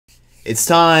It's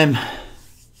time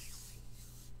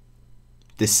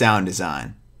to sound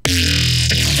design.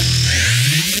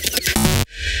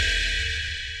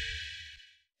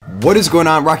 What is going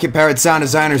on, Rocket Parrot sound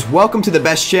designers? Welcome to the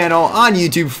best channel on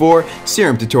YouTube for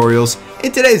Serum tutorials.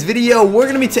 In today's video, we're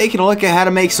going to be taking a look at how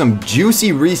to make some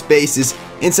juicy Reese basses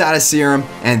inside of Serum,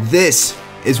 and this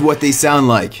is what they sound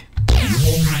like.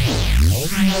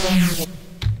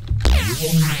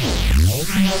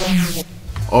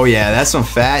 Oh yeah, that's some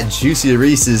fat, juicy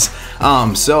Reese's.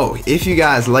 So if you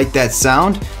guys like that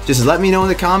sound, just let me know in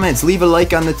the comments. Leave a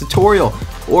like on the tutorial.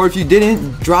 Or if you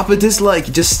didn't, drop a dislike.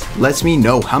 It just lets me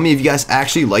know how many of you guys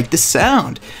actually like the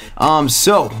sound.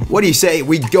 So what do you say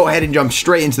we go ahead and jump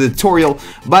straight into the tutorial?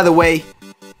 By the way,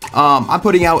 I'm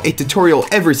putting out a tutorial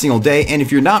every single day, and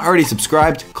if you're not already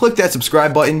subscribed, click that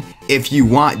subscribe button if you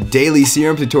want daily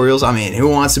Serum tutorials. I mean, who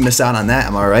wants to miss out on that,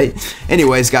 am I right?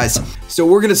 Anyways, guys, so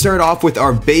we're gonna start off with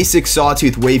our basic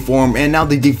sawtooth waveform, and now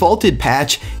the defaulted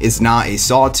patch is not a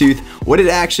sawtooth. What it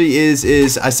actually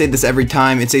is I say this every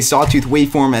time, it's a sawtooth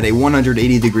waveform at a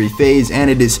 180-degree phase, and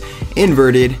it is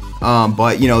inverted.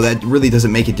 But you know, that really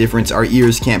doesn't make a difference. Our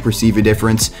ears can't perceive a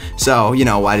difference, so you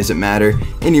know, why does it matter?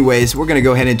 Anyways, we're gonna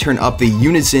go ahead and turn up the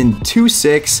unison to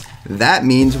 6. That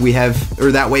means we have,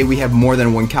 or that way we have more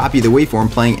than one copy of the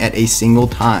waveform playing at a single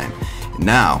time.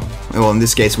 Now, well, in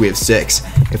this case we have 6.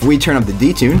 If we turn up the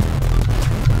detune,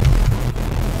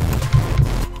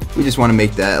 we just want to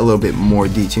make that a little bit more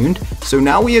detuned. So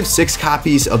now we have 6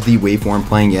 copies of the waveform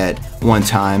playing at one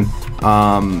time.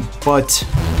 But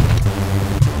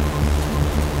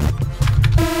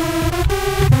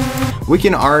we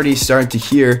can already start to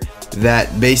hear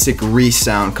that basic Reese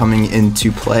sound coming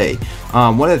into play.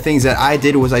 One of the things that I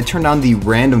did was I turned on the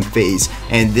random phase,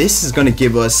 and this is going to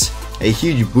give us a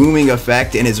huge booming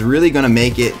effect, and it's really going to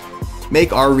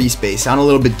make our Reese bass sound a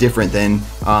little bit different than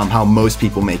how most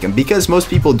people make them, because most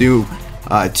people do 2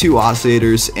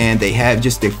 oscillators and they have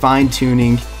just a fine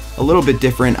tuning a little bit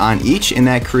different on each, and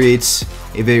that creates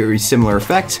a very similar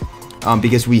effect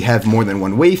because we have more than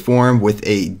one waveform with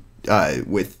a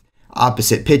with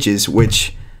opposite pitches,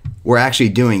 which we're actually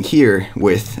doing here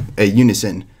with a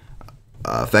unison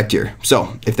effect here.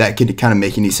 So if that could kind of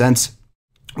make any sense,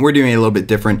 we're doing it a little bit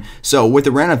different. So with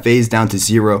the random phase down to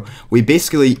 0, we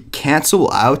basically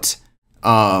cancel out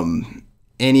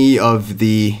any of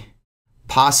the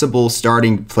possible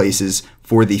starting places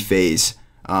for the phase.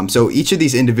 So each of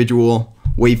these individual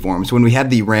waveforms, when we have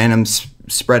the randoms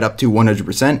spread up to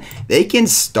 100%, they can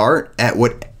start at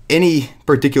any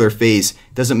particular phase,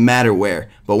 doesn't matter where.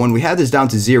 But when we have this down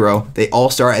to 0, they all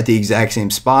start at the exact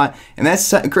same spot, and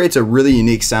that creates a really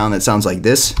unique sound that sounds like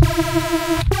this.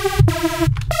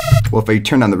 Well, if I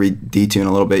turn on the detune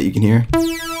a little bit, you can hear.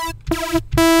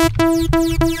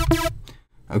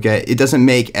 Okay, it doesn't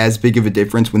make as big of a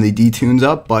difference when the detune's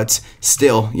up, but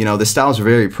still, you know, the styles are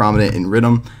very prominent in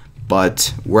rhythm,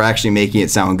 but we're actually making it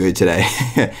sound good today.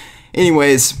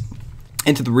 Anyways,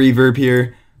 into the reverb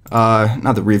here.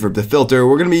 Not the reverb, the filter.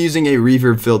 We're going to be using a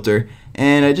reverb filter,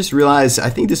 and I just realized I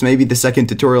think this may be the second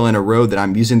tutorial in a row that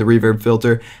I'm using the reverb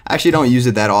filter. I actually don't use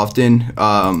it that often,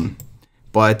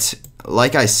 but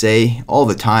like I say all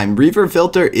the time, reverb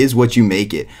filter is what you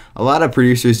make it. A lot of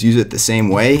producers use it the same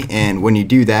way, and when you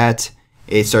do that,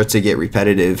 it starts to get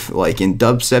repetitive. Like in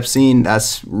dubstep scene,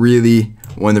 that's really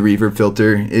when the reverb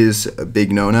filter is a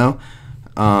big no-no,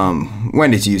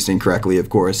 when it's used incorrectly, of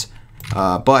course.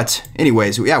 But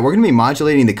anyways, yeah, we're going to be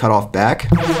modulating the cutoff back.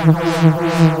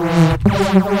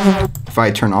 If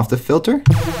I turn off the filter,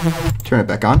 turn it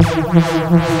back on,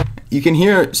 you can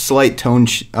hear slight tone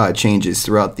changes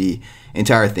throughout the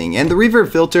entire thing. And the reverb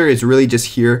filter is really just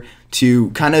here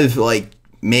to kind of like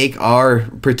make our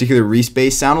particular Reese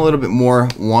bass sound a little bit more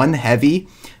heavy,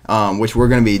 which we're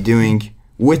going to be doing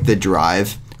with the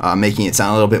drive. Making it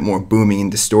sound a little bit more booming and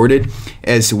distorted,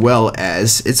 as well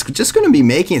as it's just going to be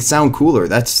making it sound cooler.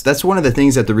 That's one of the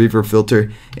things that the reverb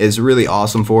filter is really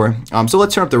awesome for. So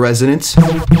let's turn up the resonance,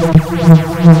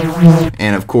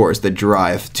 and of course the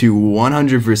drive to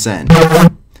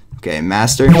 100%. Okay,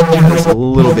 master, that's a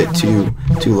little bit too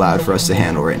loud for us to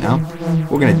handle right now.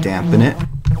 We're going to dampen it.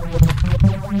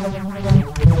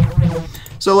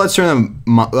 So let's turn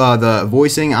the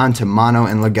voicing onto mono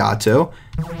and legato,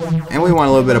 and we want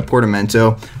a little bit of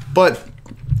portamento. But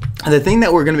the thing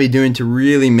that we're going to be doing to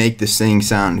really make this thing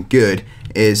sound good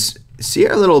is, see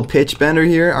our little pitch bender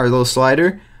here, our little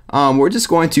slider? We're just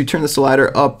going to turn the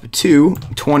slider up to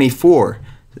 24.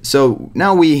 So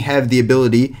now we have the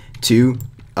ability to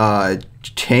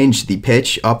change the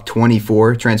pitch up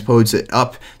 24, transpose it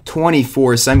up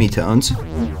 24 semitones.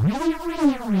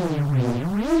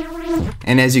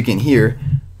 And as you can hear,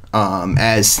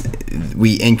 as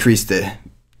we increase the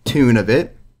tune of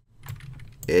it,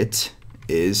 it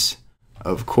is,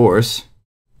 of course,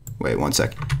 wait one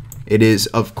sec. It is,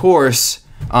 of course,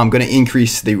 going to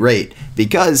increase the rate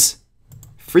because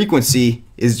frequency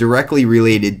is directly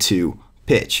related to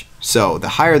pitch. So the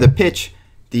higher the pitch,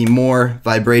 the more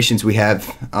vibrations we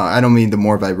have. I don't mean the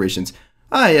more vibrations.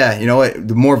 Yeah, you know what?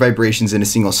 The more vibrations in a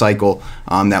single cycle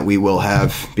that we will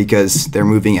have because they're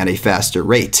moving at a faster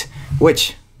rate,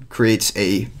 which creates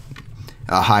a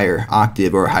higher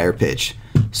octave or a higher pitch.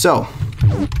 So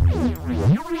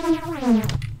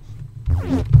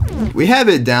we have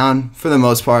it down for the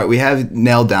most part. We have it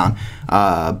nailed down,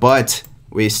 but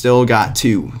we still got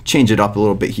to change it up a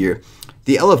little bit here.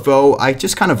 The LFO, I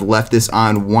just kind of left this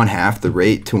on 1/2 the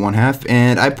rate to 1/2,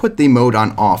 and I put the mode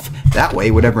on off. That way,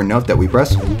 whatever note that we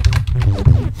press,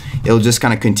 it'll just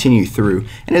kind of continue through,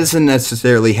 and it doesn't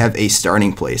necessarily have a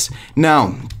starting place.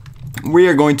 Now, we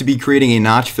are going to be creating a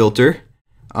notch filter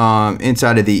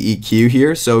inside of the EQ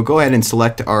here, so go ahead and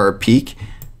select our peak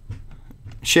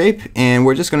shape, and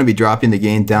we're just going to be dropping the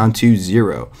gain down to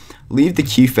 0. Leave the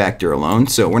Q factor alone,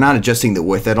 so we're not adjusting the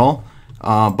width at all.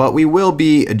 But we will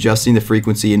be adjusting the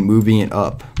frequency and moving it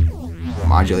up,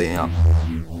 modulating it up.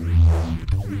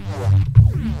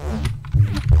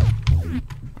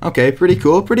 Okay, pretty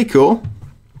cool, pretty cool.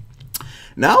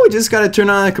 Now we just gotta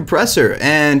turn on a compressor,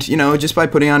 and you know, just by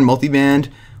putting on multiband,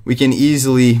 we can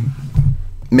easily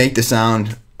make the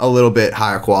sound a little bit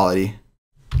higher quality.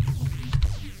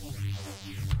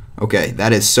 Okay,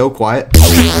 that is so quiet.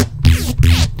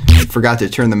 Forgot to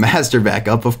turn the master back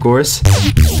up, of course.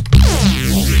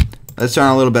 Let's turn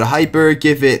on a little bit of hyper,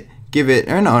 give it,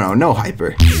 or no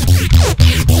hyper.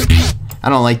 I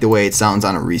don't like the way it sounds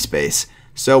on a Reese bass.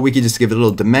 So we could just give it a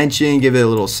little dimension, give it a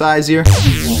little size here.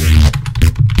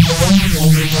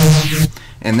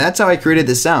 And that's how I created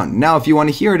the sound. Now if you want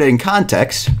to hear it in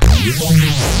context,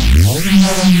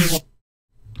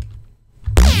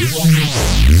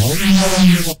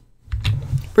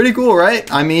 pretty cool, right?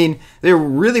 I mean, there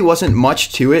really wasn't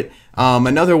much to it.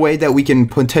 Another way that we can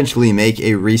potentially make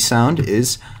a Reese sound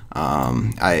is,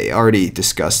 I already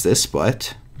discussed this,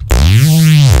 but...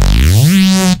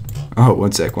 Oh,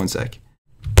 one sec.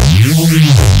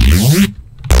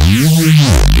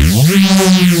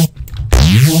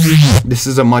 This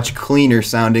is a much cleaner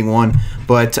sounding one,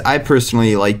 but I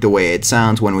personally like the way it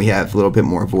sounds when we have a little bit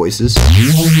more voices.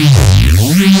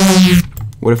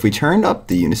 What if we turned up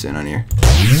the unison on here?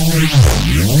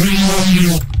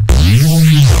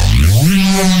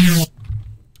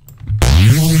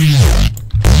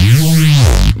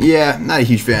 Yeah, not a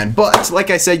huge fan, but like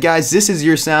I said, guys, this is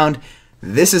your sound.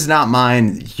 This is not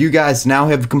mine. You guys now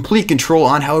have complete control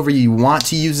on however you want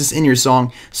to use this in your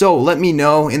song. So let me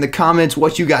know in the comments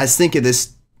what you guys think of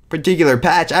this particular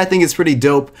patch. I think it's pretty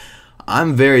dope.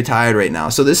 I'm very tired right now,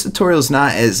 so this tutorial is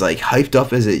not as like hyped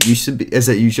up as it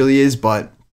usually is,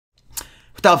 but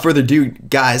without further ado,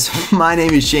 guys, my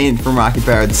name is Shane from Rocket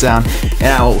Powered Sound,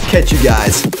 and I will catch you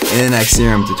guys in the next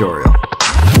Serum tutorial.